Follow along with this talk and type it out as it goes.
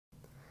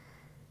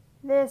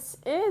This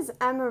is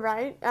Emma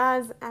Wright,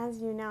 as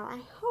you know.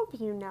 I hope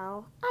you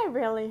know. I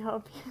really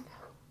hope you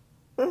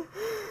know.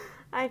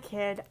 I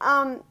kid.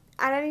 At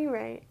any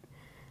rate,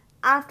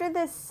 after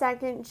this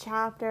second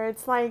chapter,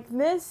 it's like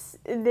this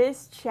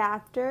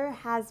chapter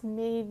has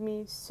made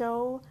me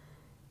so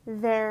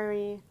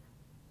very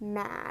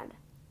mad.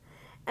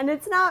 And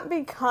it's not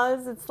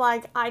because it's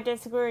like I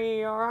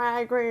disagree or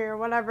I agree or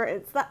whatever.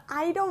 It's that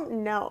I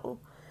don't know.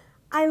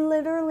 I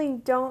literally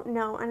don't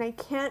know, and I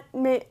can't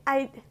make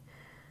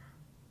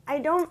I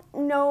don't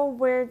know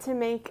where to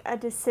make a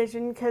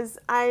decision because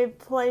I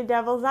play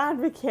devil's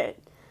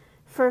advocate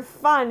for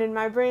fun, and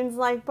my brain's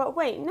like, but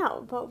wait,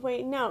 no, but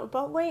wait, no,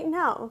 but wait,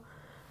 no.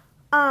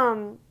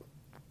 Um,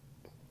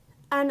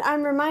 and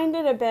I'm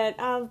reminded a bit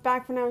of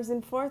back when I was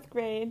in fourth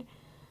grade.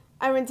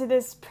 I went to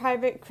this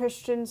private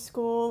Christian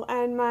school,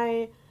 and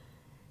my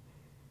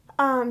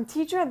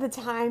teacher at the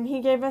time, he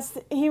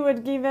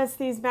would give us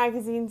these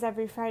magazines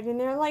every Friday, and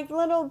they're like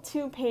little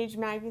 2-page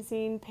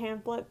magazine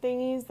pamphlet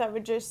thingies that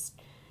would just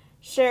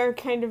share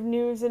kind of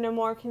news in a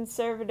more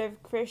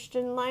conservative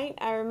Christian light.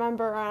 I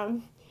remember, I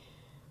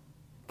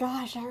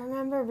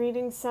remember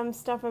reading some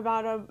stuff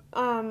about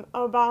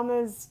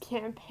Obama's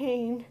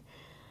campaign.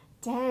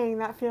 Dang,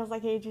 that feels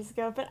like ages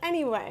ago. But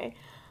anyway,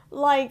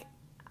 like,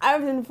 I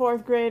was in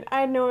fourth grade. I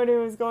had no idea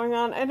what was going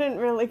on. I didn't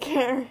really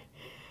care.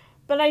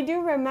 But I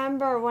do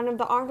remember one of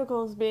the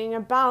articles being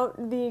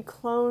about the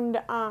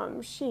cloned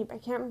sheep. I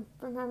can't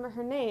remember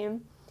her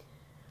name.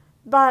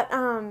 But,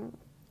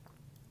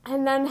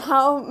 and then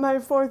how my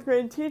fourth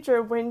grade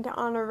teacher went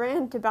on a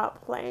rant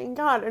about playing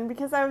God. And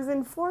because I was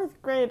in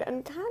fourth grade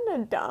and kind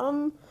of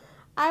dumb,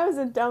 I was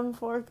a dumb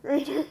fourth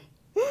grader.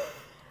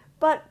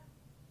 But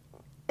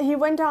he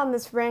went on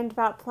this rant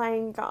about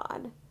playing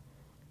God.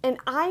 And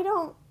I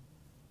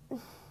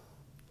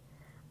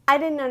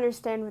didn't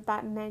understand what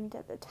that meant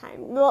at the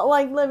time.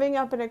 Like, living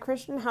up in a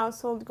Christian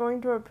household,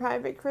 going to a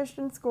private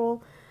Christian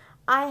school,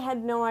 I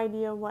had no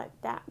idea what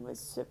that was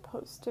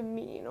supposed to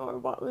mean or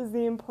what was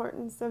the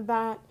importance of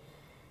that,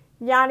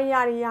 yada,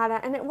 yada, yada.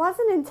 And it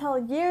wasn't until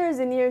years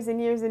and years and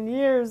years and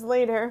years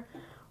later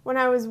when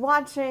I was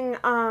watching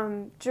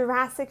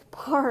Jurassic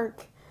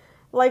Park,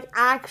 like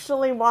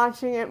actually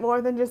watching it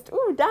more than just,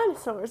 ooh,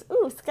 dinosaurs,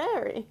 ooh,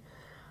 scary.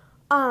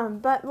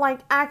 But like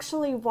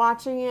actually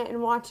watching it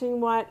and watching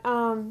what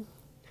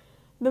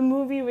the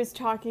movie was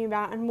talking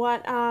about and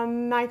what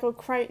Michael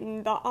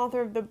Crichton, the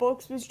author of the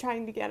books, was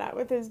trying to get at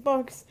with his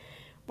books,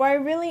 where I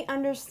really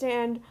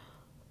understood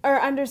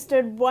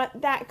what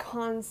that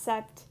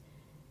concept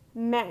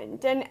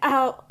meant. And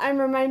I'm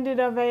reminded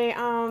of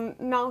a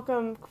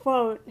Malcolm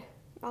quote.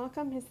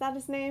 Malcolm, is that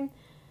his name?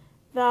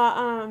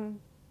 The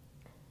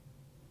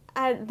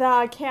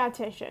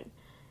chaotician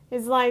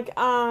is like,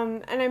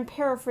 and I'm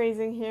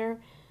paraphrasing here,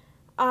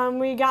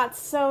 we got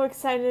so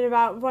excited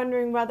about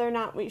wondering whether or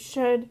not we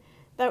should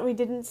that we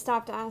didn't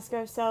stop to ask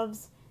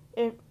ourselves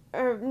if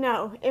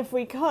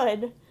we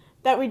could,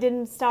 that we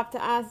didn't stop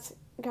to ask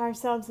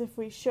ourselves if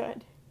we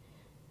should.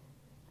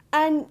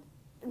 And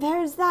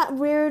there's that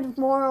weird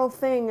moral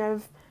thing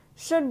of,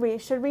 should we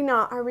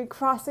not? Are we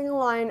crossing a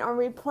line? Are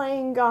we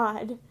playing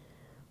God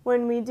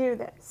when we do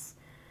this?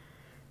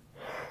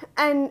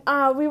 And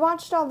we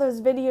watched all those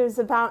videos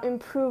about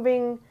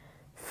improving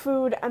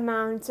food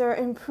amounts or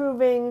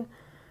improving,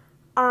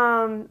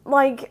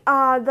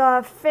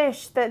 the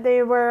fish that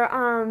they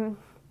were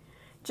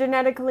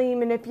genetically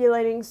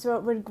manipulating so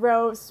it would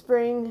grow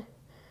spring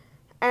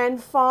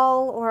and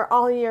fall or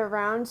all year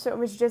round. So it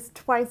was just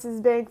twice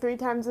as big, 3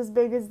 times as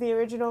big as the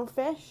original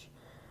fish.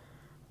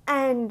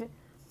 And,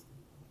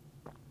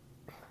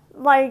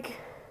 like,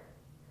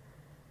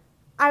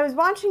 I was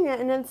watching it,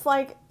 and it's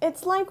like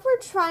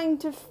we're trying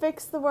to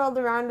fix the world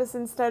around us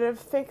instead of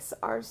fix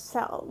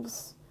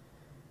ourselves.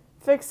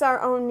 Fix our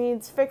own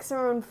needs, fix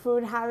our own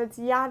food habits,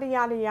 yada,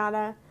 yada,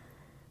 yada.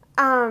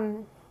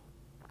 And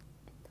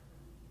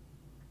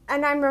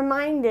I'm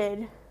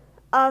reminded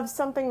of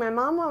something my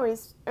mom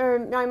used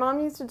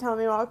to tell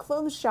me while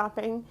clothes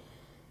shopping.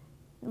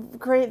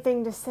 Great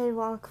thing to say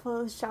while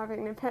clothes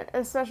shopping,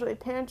 especially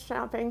pants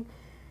shopping.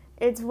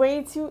 It's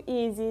way too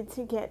easy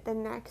to get the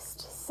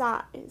next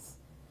size.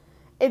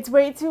 It's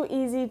way too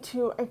easy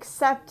to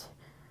accept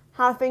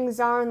how things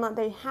are and let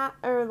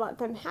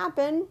them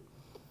happen,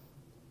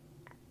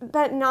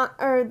 but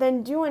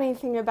then do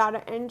anything about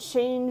it and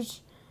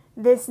change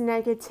this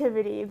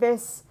negativity,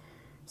 this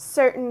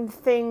certain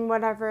thing,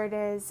 whatever it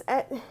is.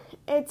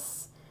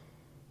 It's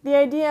the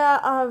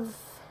idea of,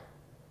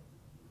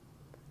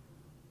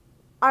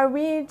 are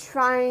we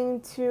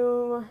trying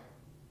to,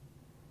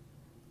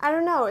 I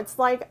don't know, it's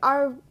like,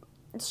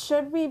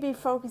 should we be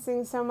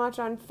focusing so much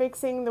on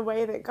fixing the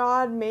way that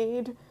God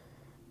made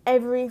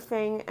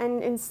everything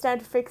and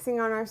instead fixing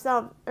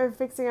ourselves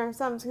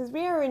because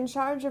we are in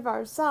charge of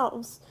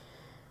ourselves.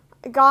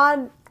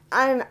 God,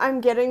 I'm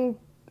getting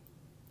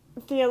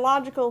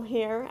theological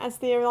here, I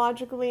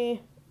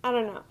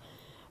don't know,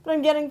 but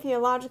I'm getting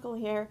theological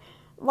here.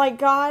 Like,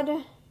 God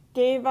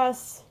gave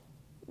us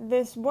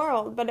this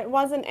world, but it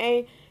wasn't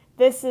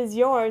this is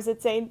yours.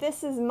 It's a,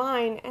 this is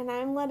mine, and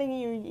I'm letting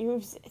you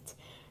use it.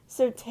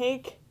 So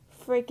take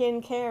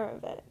freaking care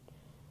of it.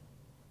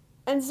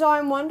 And so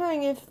I'm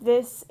wondering if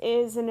this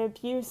is an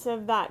abuse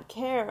of that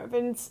care.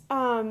 It's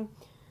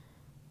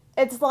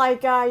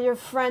like your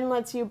friend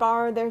lets you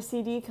borrow their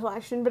CD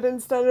collection, but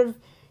instead of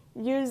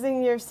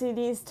using your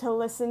CDs to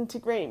listen to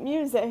great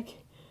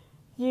music,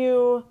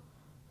 you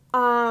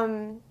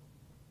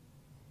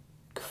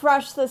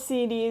crush the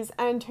CDs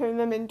and turn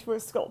them into a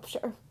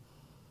sculpture.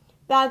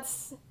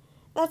 That's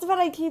what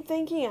I keep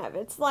thinking of.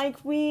 It's like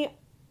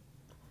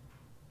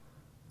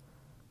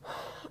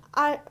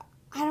I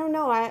don't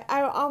know.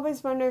 I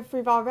always wonder if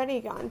we've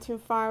already gone too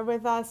far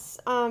with us,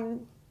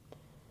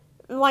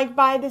 like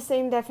by the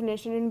same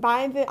definition and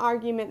by the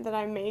argument that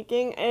I'm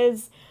making,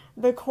 is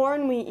the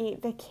corn we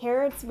eat, the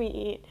carrots we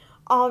eat,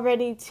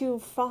 already too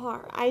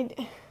far. I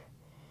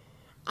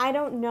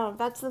don't know.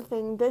 That's the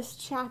thing. This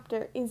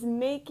chapter is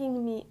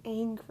making me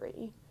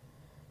angry.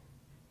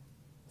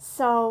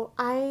 So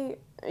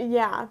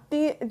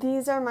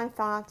these are my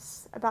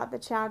thoughts about the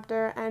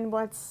chapter and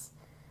what's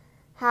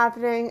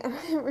happening, and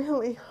I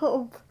really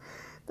hope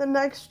the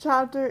next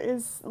chapter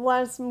is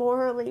less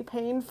morally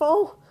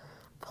painful.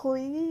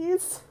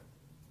 Please.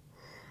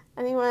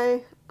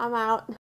 Anyway, I'm out.